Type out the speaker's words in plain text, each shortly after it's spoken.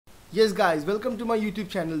Yes guys, welcome to my YouTube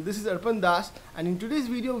channel. This is Arpan Das, and in today's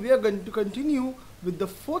video we are going to continue with the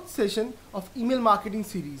fourth session of email marketing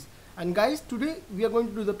series. And guys, today we are going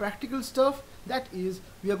to do the practical stuff. That is,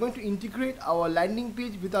 we are going to integrate our landing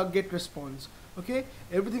page with our GetResponse. Okay,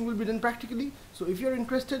 everything will be done practically. So if you're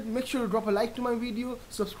interested, make sure to drop a like to my video,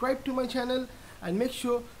 subscribe to my channel, and make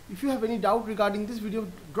sure if you have any doubt regarding this video,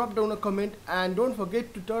 drop down a comment, and don't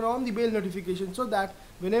forget to turn on the bell notification so that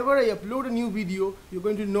whenever I upload a new video, you're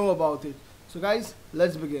going to know about it. So guys,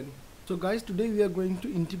 let's begin. So guys, today we are going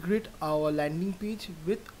to integrate our landing page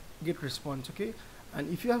with GetResponse. Okay,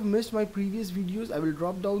 and if you have missed my previous videos, I will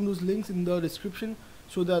drop down those links in the description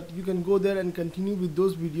so that you can go there and continue with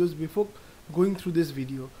those videos before going through this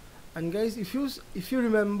video. And guys, if you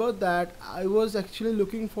remember that I was actually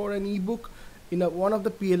looking for an ebook in one of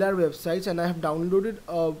the PLR websites, and I have downloaded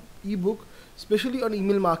a ebook especially on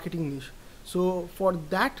email marketing niche. So for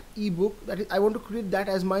that ebook, I want to create that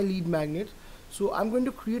as my lead magnet. So I'm going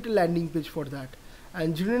to create a landing page for that.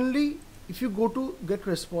 And generally, if you go to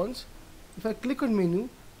GetResponse, if I click on menu,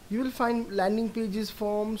 you will find landing pages,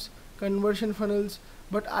 forms, conversion funnels,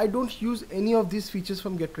 but I don't use any of these features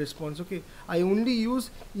from GetResponse. Okay, I only use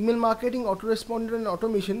email marketing, autoresponder, and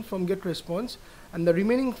automation from GetResponse, and the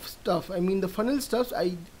remaining stuff, I mean the funnel stuff,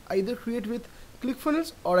 I either create with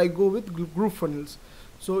ClickFunnels or I go with GrooveFunnels.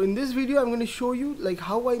 So in this video, I'm going to show you like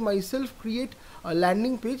how I myself create a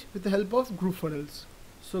landing page with the help of GrooveFunnels.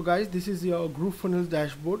 So guys, this is your GrooveFunnels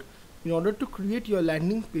dashboard. In order to create your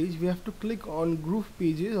landing page, we have to click on Groove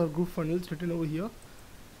Pages or GrooveFunnels written over here,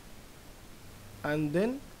 and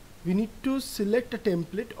then we need to select a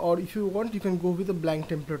template, or if you want, you can go with a blank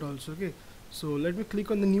template also. Okay, so let me click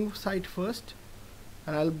on the new site first,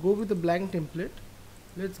 and I'll go with a blank template.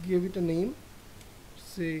 Let's give it a name,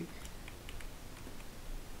 say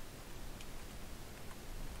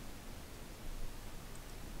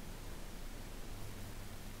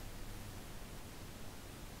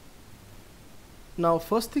now.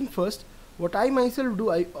 First thing first, what I myself do,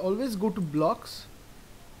 I always go to blocks,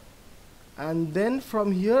 and then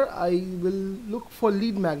from here I will look for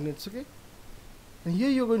lead magnets. Okay, and here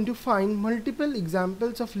you're going to find multiple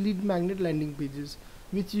examples of lead magnet landing pages,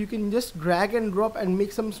 which you can just drag and drop and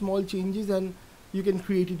make some small changes, and you can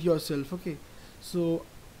create it yourself. Okay, so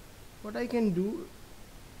what I can do,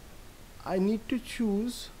 I need to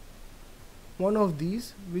choose one of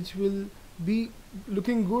these which will be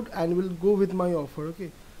looking good and will go with my offer.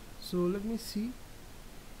 Okay, so let me see.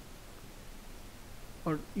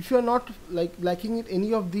 Or if you are not liking it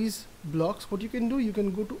any of these blocks, what you can do, you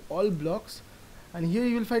can go to all blocks, and here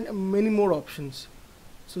you will find many more options.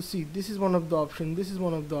 So see, this is one of the options, this is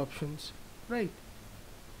one of the options, right?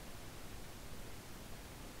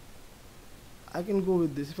 I can go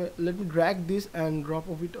with this. If I let me drag this and drop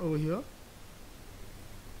of it over here,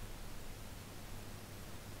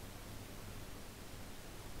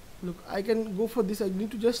 look, I can go for this. I need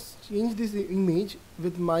to just change this image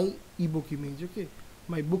with my ebook image. Okay,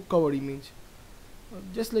 my book cover image.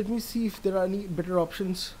 Just let me see if there are any better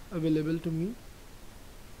options available to me,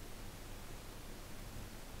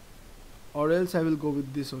 or else I will go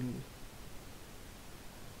with this only.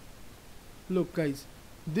 Look guys,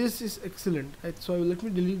 this is excellent, right? So let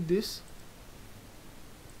me delete this,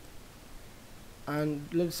 and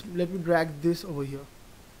let me drag this over here.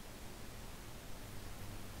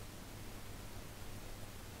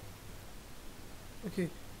 Okay,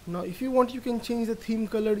 now if you want, you can change the theme,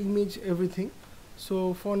 color, image, everything.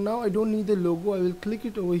 So for now I don't need the logo. I will click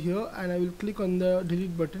it over here, and I will click on the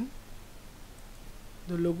delete button.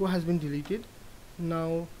 The logo has been deleted.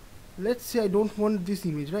 Now let's say I don't want this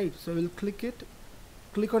image, right? So I will click it,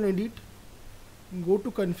 click on edit, go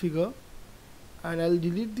to configure, and I'll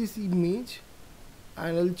delete this image,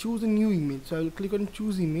 and I'll choose a new image. So I will click on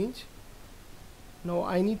choose image. Now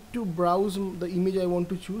I need to browse the image I want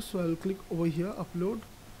to choose, so I will click over here, upload.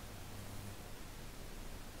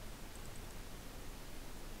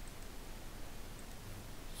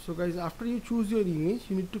 So guys, after you choose your image,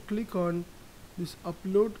 you need to click on this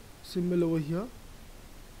upload symbol over here,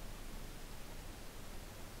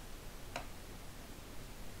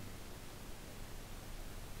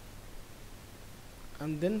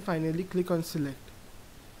 and then finally click on select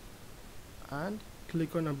and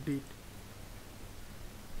click on update.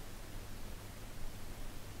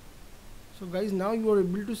 So guys, now you are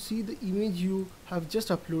able to see the image you have just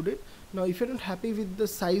uploaded. Now if you're not happy with the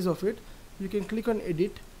size of it, you can click on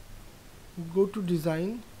edit, go to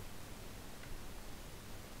design,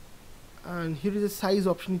 and here is a size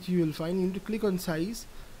option which you will find. You need to click on size.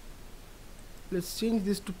 Let's change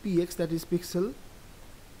this to px, that is pixel,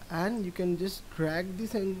 and you can just drag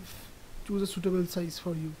this and choose a suitable size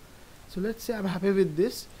for you. So let's say I'm happy with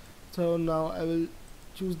this. So now I will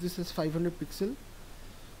choose this as 500 pixel.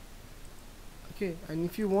 Okay, and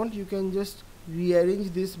if you want, you can just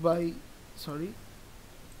rearrange this by, sorry,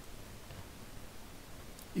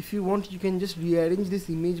 if you want, you can just rearrange this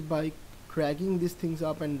image by dragging these things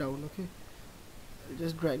up and down. Okay, I'll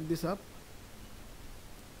just drag this up.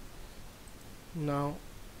 Now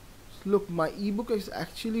look, my ebook is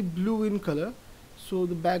actually blue in color, so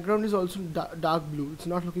the background is also dark blue. It's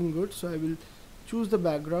not looking good, so I will choose the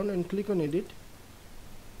background and click on edit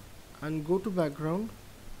and go to background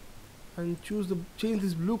and change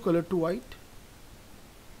this blue color to white.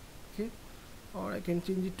 Okay, or I can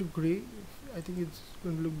change it to gray. I think it's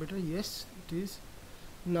going to look better. Yes, it is.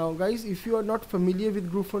 Now guys, if you are not familiar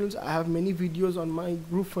with GrooveFunnels, I have many videos on my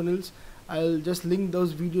GrooveFunnels. I'll just link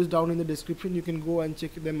those videos down in the description. You can go and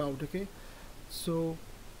check them out. Okay, so,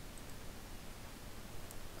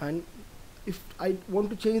 and if I want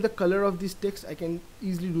to change the color of this text, I can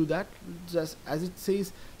easily do that. Just as it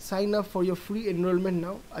says, sign up for your free enrollment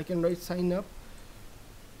now, I can write sign up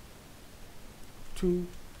to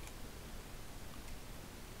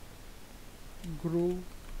grow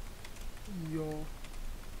your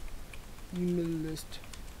email list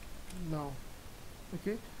now.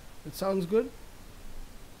 Okay, it sounds good.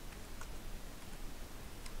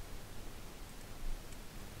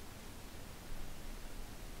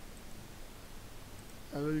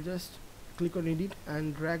 I will just click on edit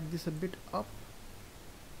and drag this a bit up.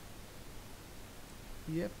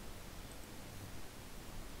 Yep,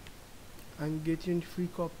 and get you a free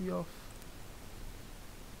copy of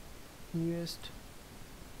newest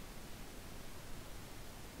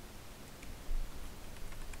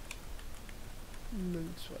email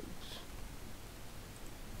slides.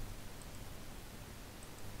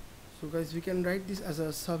 So guys, we can write this as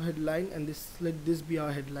a sub headline, and let this be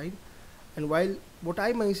our headline. And while what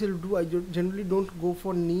I myself do, I generally don't go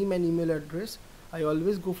for name and email address. I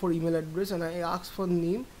always go for email address, and I ask for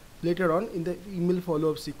name later on in the email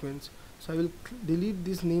follow-up sequence. So I will delete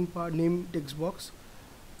this name text box.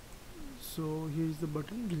 So here is the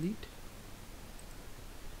button, delete.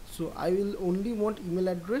 So I will only want email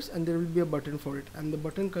address, and there will be a button for it, and the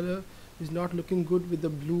button color is not looking good with the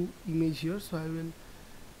blue image here. So I will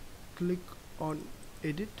click on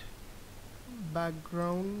edit,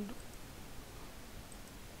 background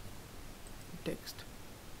text.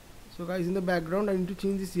 So guys, in the background I need to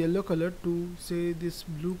change this yellow color to say this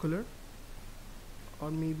blue color,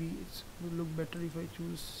 or maybe it will look better if I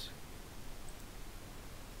choose,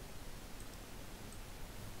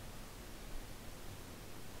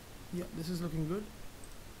 yeah, this is looking good.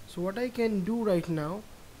 So what I can do right now,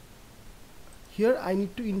 here I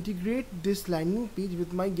need to integrate this landing page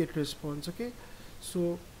with my GetResponse. Okay,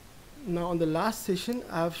 so now on the last session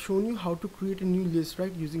I have shown you how to create a new list,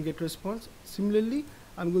 right, using GetResponse. Similarly,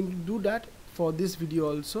 I'm going to do that for this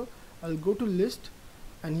video also. I'll go to list,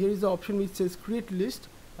 and here is the option which says create list.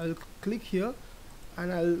 I'll click here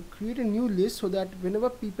and I'll create a new list, so that whenever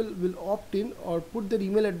people will opt in or put their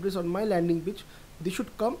email address on my landing page, they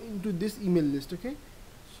should come into this email list. Okay,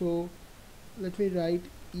 so let me write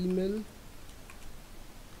email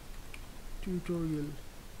tutorial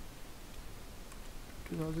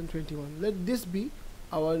 2021. Let this be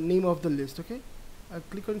our name of the list. Okay, I'll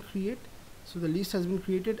click on create. So the list has been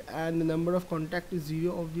created, and the number of contact is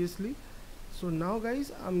 0, obviously. So now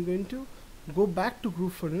guys, I'm going to go back to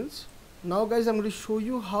GrooveFunnels. Now guys, I'm going to show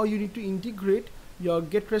you how you need to integrate your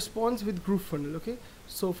GetResponse with GrooveFunnel. Okay,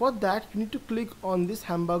 so for that you need to click on this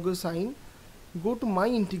hamburger sign, go to my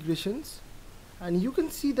integrations, and you can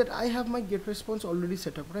see that I have my GetResponse already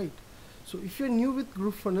set up, right? So if you're new with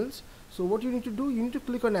GrooveFunnels, so what you need to do, you need to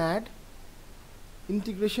click on add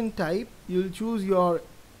integration type. You'll choose your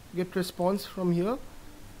GetResponse from here,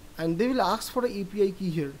 and they will ask for an API key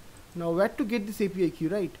here. Now where to get this API key,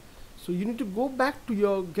 right? So you need to go back to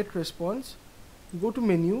your GetResponse, go to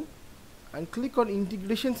menu and click on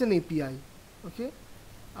integrations and API. Okay,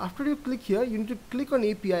 after you click here, you need to click on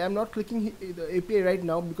API. I'm not clicking the API right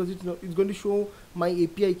now because it's going to show my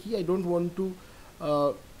API key. I don't want to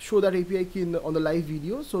show that API key on the live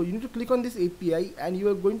video. So you need to click on this API, and you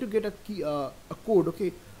are going to get a key, a code,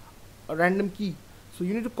 okay, a random key. So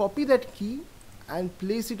you need to copy that key and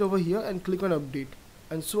place it over here and click on update.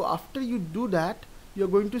 And so after you do that, you're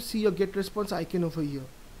going to see your GetResponse icon over here.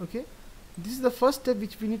 Okay, this is the first step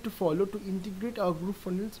which we need to follow to integrate our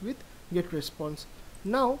GrooveFunnels with GetResponse.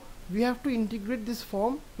 Now we have to integrate this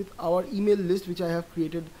form with our email list which I have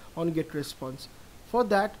created on GetResponse. For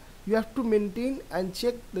that, you have to maintain and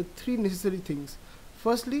check the 3 necessary things.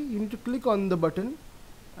 Firstly, you need to click on the button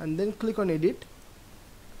and then click on edit,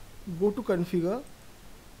 go to configure,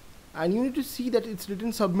 and you need to see that it's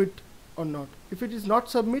written submit or not. If it is not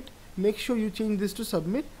submit, make sure you change this to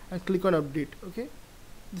submit and click on update. Okay,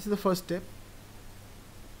 this is the first step.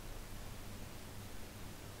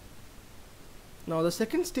 Now the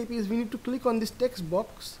second step is we need to click on this text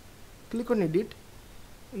box, click on edit.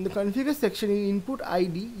 In the configure section, in input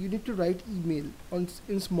ID, you need to write email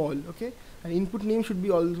in small. Okay, and input name should be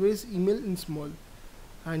always email in small.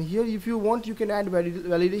 And here, if you want, you can add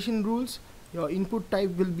validation rules. Your input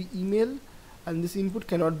type will be email, and this input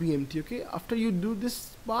cannot be empty. Okay, after you do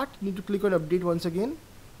this part, you need to click on update once again.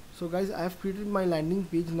 So guys, I have created my landing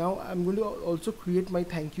page. Now I'm going to also create my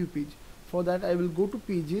thank you page. For that, I will go to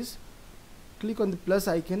pages, click on the plus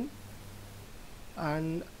icon,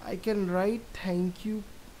 and I can write thank you.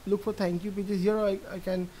 Look for thank you pages. Here I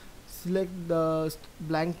can select the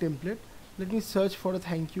blank template. Let me search for a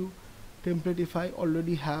thank you template if I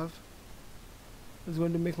already have. It's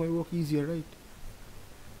going to make my work easier, right?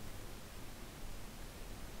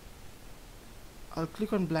 I'll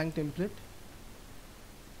click on blank template,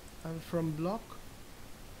 and from block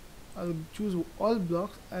I'll choose all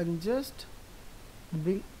blocks and just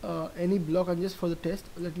bring any block, and just for the test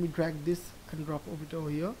let me drag this and drop it over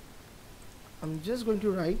here. I'm just going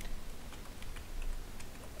to write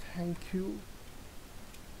thank you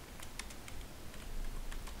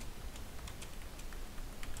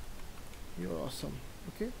you're awesome.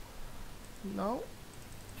 Okay, now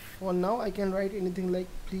for now I can write anything like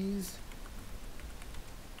please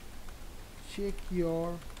check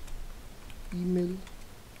your email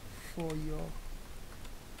for your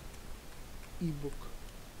ebook.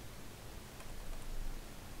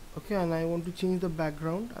 Okay, and I want to change the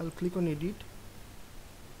background. I'll click on edit,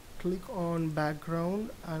 click on background,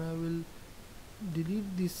 and I will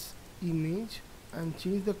delete this image and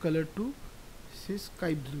change the color to say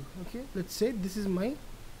sky blue. Okay, let's say this is my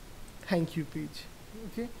thank you page.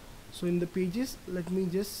 Okay, so in the pages, let me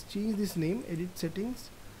just change this name, edit settings,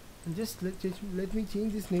 and just let me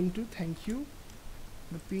change this name to thank you.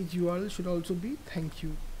 The page URL should also be thank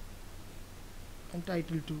you, and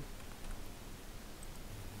title too.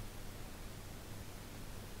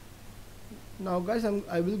 Now guys,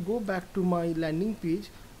 I will go back to my landing page,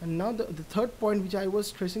 and now the third point which I was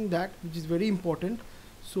stressing, that which is very important.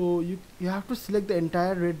 So you have to select the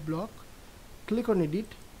entire red block, click on edit,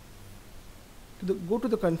 go to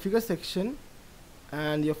the configure section,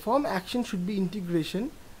 and your form action should be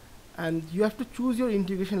integration, and you have to choose your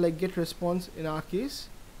integration like GetResponse in our case.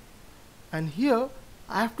 And here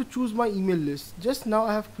I have to choose my email list. Just now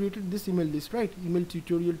I have created this email list, right? Email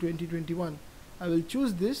tutorial 2021. I will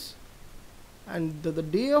choose this, and the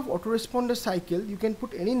day of autoresponder cycle, you can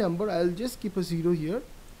put any number. I'll just keep a 0 here.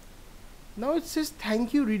 Now it says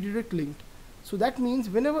thank you redirect linked. So that means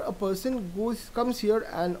whenever a person comes here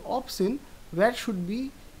and opts in, where should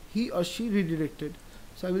be he or she redirected.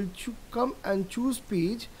 So I will come and choose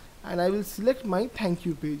page, and I will select my thank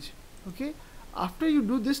you page. Okay, after you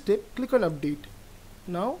do this step, click on update.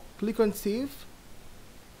 Now click on save,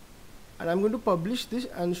 and I'm going to publish this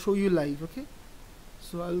and show you live. Okay,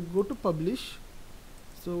 so I'll go to publish.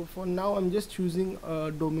 So for now I'm just choosing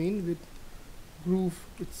a domain with Groove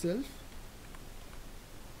itself.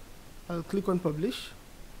 I'll click on publish.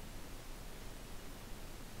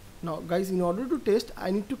 Now guys, in order to test,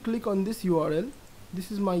 I need to click on this URL.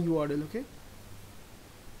 This is my URL. Okay,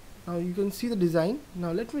 now you can see the design.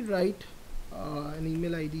 Now let me write an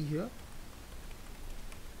email ID here,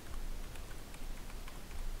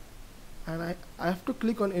 and I have to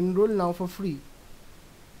click on enroll now for free.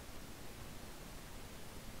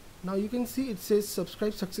 Now you can see it says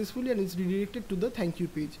subscribe successfully, and it's redirected to the thank you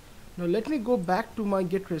page. Now let me go back to my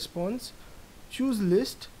GetResponse, choose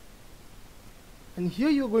list, and here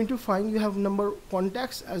you're going to find you have number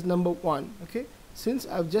contacts as number 1. Okay, since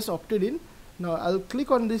I've just opted in, now I'll click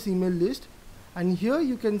on this email list, and here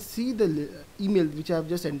you can see the email which I have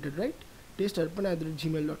just entered, right?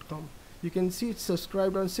 tastearpan@gmail.com. You can see it's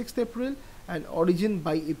subscribed on 6th April and origin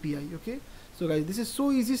by API. Okay, so guys, this is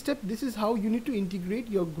so easy step. This is how you need to integrate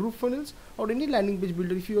your GrooveFunnels or any landing page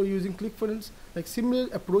builder. If you are using ClickFunnels, like similar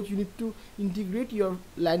approach, you need to integrate your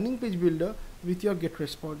landing page builder with your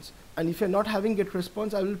GetResponse. And if you're not having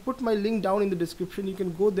GetResponse, I will put my link down in the description. You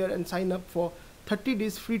can go there and sign up for 30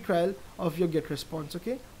 days free trial of your GetResponse.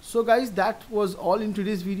 Okay, so guys, that was all in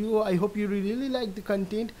today's video. I hope you really like the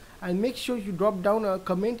content, and make sure you drop down a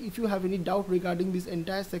comment if you have any doubt regarding this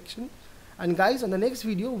entire section. And guys, on the next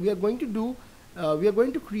video, we are going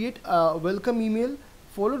to create a welcome email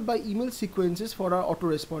followed by email sequences for our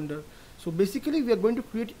autoresponder. So basically, we are going to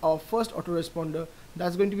create our first autoresponder.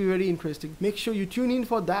 That's going to be very interesting. Make sure you tune in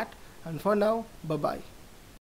for that. And for now, bye bye.